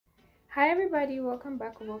Hi everybody, welcome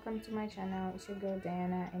back or welcome to my channel. It's your girl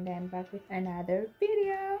Diana and I'm back with another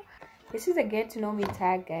video. This is a get to know me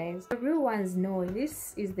tag, guys. The real ones know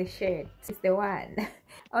this is the shirt. It's the one.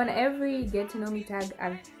 On every get to know me tag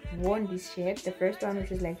I've worn this shirt. The first one, which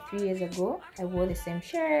was like 3 years ago, I wore the same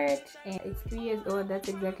shirt and it's 3 years old. That's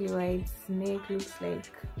exactly why its neck looks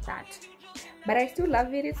like that, but I still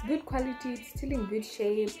love it. It's good quality, it's still in good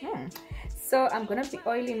shape. So I'm gonna be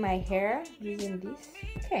oiling my hair using this.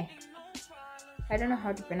 Okay, I don't know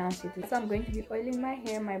how to pronounce it, so I'm going to be oiling my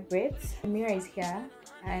hair, my braids. The mirror is here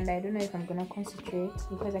and I don't know if I'm gonna concentrate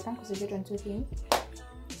because I can't concentrate on two things.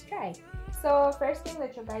 Let's try. So first thing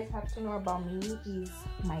that you guys have to know about me is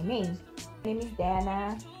my name. My name is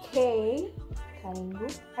Diana K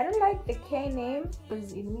Kaingu. I don't like the K name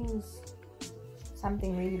because it means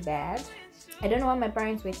something really bad. I don't know what my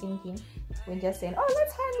parents were thinking when just saying, oh,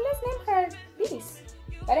 let's name her this.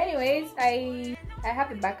 But anyways, I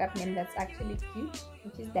have a backup name that's actually cute,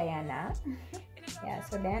 which is Diana. Yeah,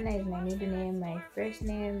 so Diana is my middle name. My first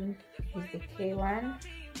name is the K one,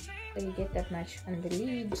 so you get that much on the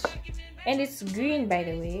lid. And it's green, by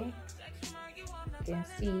the way. You can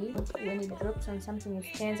see when it drops on something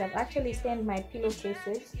it stains. I've actually stained my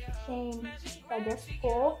pillowcases. Shame if I just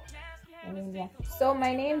fall. And yeah, so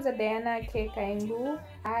my name's Diana K Kaingu.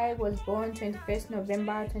 I was born 21st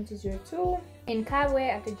November 2002 in Kabwe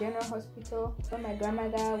at the General Hospital. So my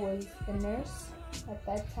grandmother was a nurse at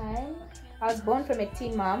that time. I was born from a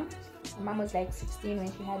teen mom. My mom was like 16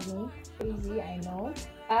 when she had me. Crazy, I know.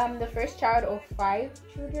 I'm the first child of 5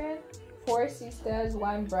 children, 4 sisters,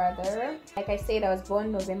 1 brother. Like I said, I was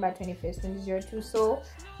born November 21st 2002, so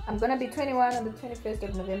I'm gonna be 21 on the 21st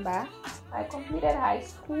of November. I completed high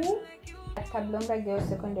school at Kablonga Girls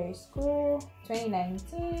Secondary School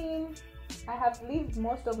 2019. I have lived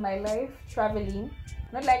most of my life traveling,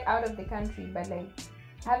 not like out of the country, but like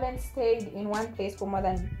I haven't stayed in one place for more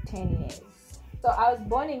than 10 years. So I was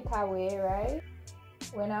born in Kawe, right?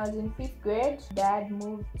 When I was in 5th grade, dad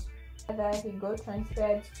moved. He got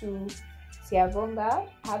transferred to Siavonga.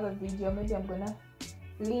 I have a video, maybe I'm gonna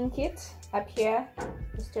link it up here.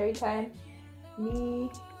 The story time, me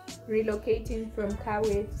relocating from Kawe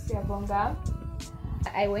to Siavonga.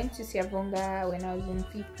 I went to Siavonga when I was in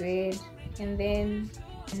 5th grade, and then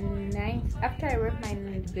after I wrote my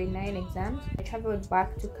grade 9 exams, I traveled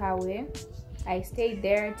back to Kawe. I stayed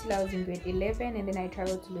there till I was in grade 11, and then I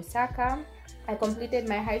traveled to Lusaka. I completed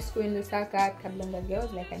my high school in Lusaka at Kablonga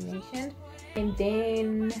Girls, like I mentioned, and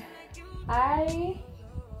then I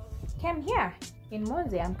came here in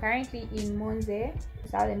Monze. I'm currently in Monze,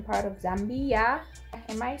 southern part of Zambia.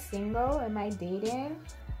 Am I single? Am I dating?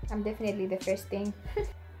 I'm definitely the first thing.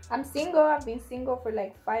 I'm single. I've been single for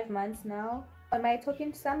like 5 months now. Am I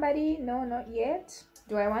talking to somebody? No, not yet.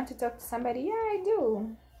 Do I want to talk to somebody? Yeah, I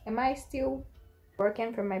do. Am I still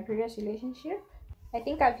working from my previous relationship? I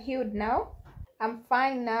think I've healed now. I'm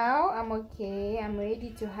fine now. I'm okay. I'm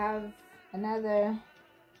ready to have another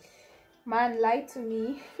man lie to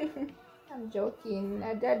me. I'm joking.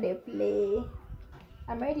 I did they play.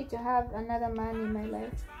 I'm ready to have another man in my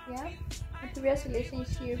life. Yeah, my previous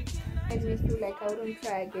relationship made me feel like I wouldn't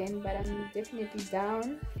try again, but I'm definitely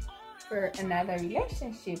down for another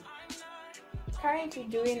relationship. Currently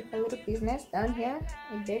doing a little business down here.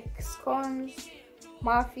 I bake scones,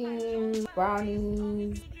 muffins,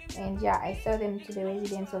 brownies, and yeah, I sell them to the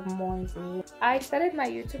residents of Monze. I started my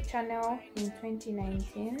YouTube channel in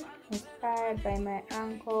 2019, inspired by my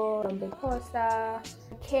uncle from the Costa,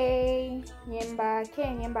 K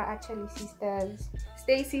Nyemba, actually sisters,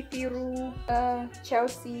 Stacy, Firu,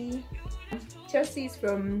 Chelsea. Chelsea is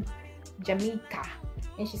from Jamaica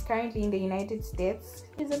and she's currently in the United States.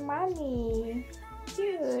 She's a mommy,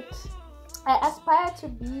 cute. I aspire to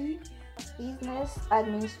be business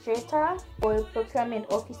administrator or procurement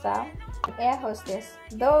officer, air hostess,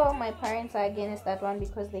 though my parents are against that one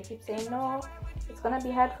because they keep saying no, it's gonna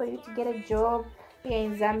be hard for you to get a job here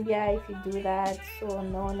in Zambia if you do that, so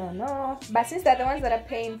no. But since they're the ones that are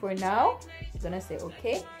paying for now, I'm gonna say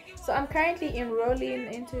okay. So I'm currently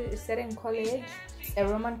enrolling into a certain college, a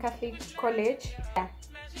Roman Catholic college. Yeah,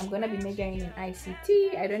 I'm gonna be majoring in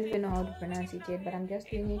ICT. I don't even know how to pronounce it yet, but I'm just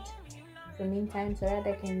doing it for the meantime so that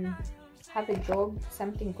I can have a job,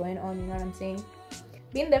 something going on, you know what I'm saying?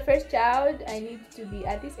 Being the first child, I need to be,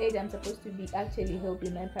 at this age I'm supposed to be actually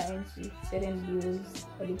helping my parents with certain bills.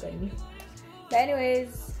 Look at me. But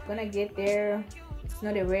anyways, gonna get there. It's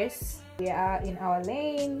not a race. We are in our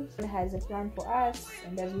lane. God has a plan for us,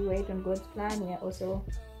 and as we wait on God's plan, we are also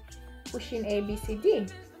pushing ABCD.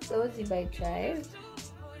 Sozi by tribe.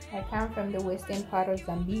 I come from the western part of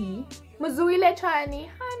Zambia. Muzuile chani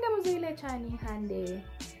hande, muzuile chani hande.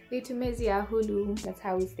 Little Mezia Hulu. That's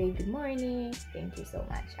how we say good morning. Thank you so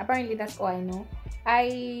much. Apparently that's all I know.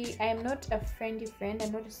 I am not a friendly friend.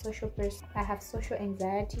 I'm not a social person. I have social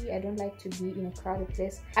anxiety. I don't like to be in a crowded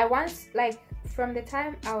place. I once, like, from the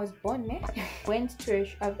time I was born, went to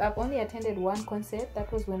I've only attended one concert.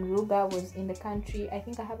 That was when Ruga was in the country. I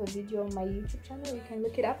think I have a video on my YouTube channel. You can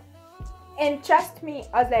look it up. And trust me,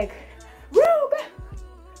 I was like, Ruga!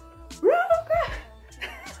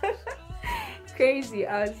 Crazy.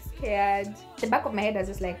 I was scared. The back of my head I was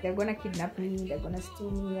just like, they're gonna kidnap me, they're gonna steal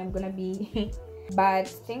me, I'm gonna be but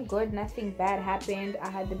thank God nothing bad happened. I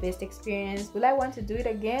had the best experience. Will I want to do it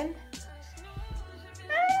again?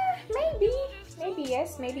 Maybe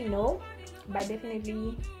yes, maybe no, but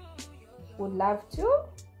definitely would love to.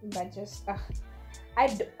 But just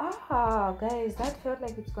guys, that felt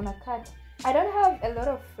like it's gonna cut. I don't have a lot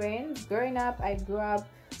of friends. Growing up, I grew up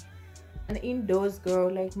an indoors girl.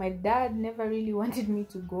 Like, my dad never really wanted me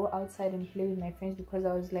to go outside and play with my friends because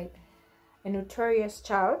I was like a notorious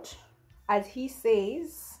child. As he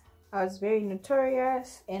says, I was very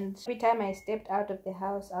notorious, and every time I stepped out of the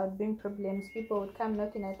house, I would bring problems. People would come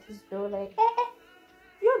knocking at his door like,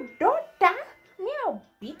 your daughter? Me, I'll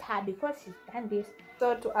beat her because she's done this.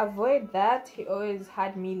 So to avoid that, he always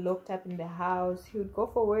had me locked up in the house. He would go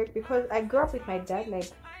for work because I grew up with my dad.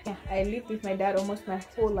 Like, I lived with my dad almost my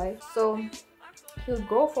whole life. So he would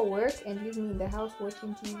go for work and leave me in the house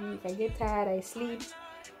watching TV. If I get tired, I sleep.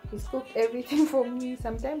 He's cooked everything for me.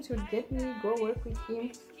 Sometimes he would get me, go work with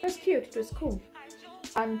him. It was cute, it was cool.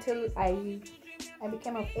 Until I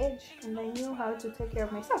became of age and I knew how to take care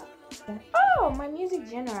of myself. Oh, my music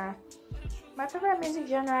genre. My favorite music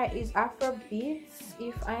genre is Afrobeats.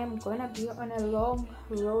 If I am gonna be on a long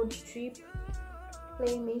road trip,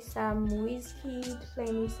 play me some Wizkid,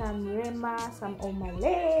 play me some Rema, some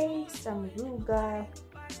Omalay, some Ruga.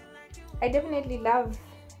 I definitely love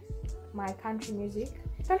my country music.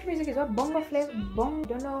 Country music is what bongo flavor. Bongo.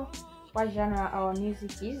 Don't know what genre our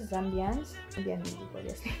music is. Zambian music,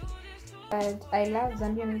 obviously. But I love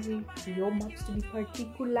Zambian music. Yomax to be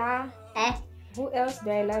particular. Who else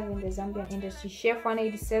do I love in the Zambian industry? Chef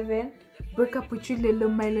 187. Break up with you, Lelo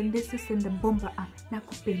Mylandesis and the bomba.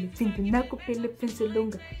 Nakupele finto, nakupele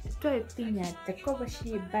penselonga. Toy pinya, the cover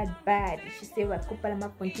she bad. She say what kupala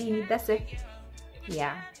mapontini. That's it.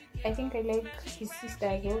 Yeah. I think I like his sister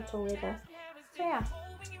as well, Toyota. So yeah,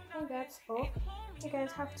 I think that's all you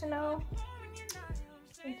guys have to know.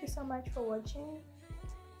 Thank you so much for watching.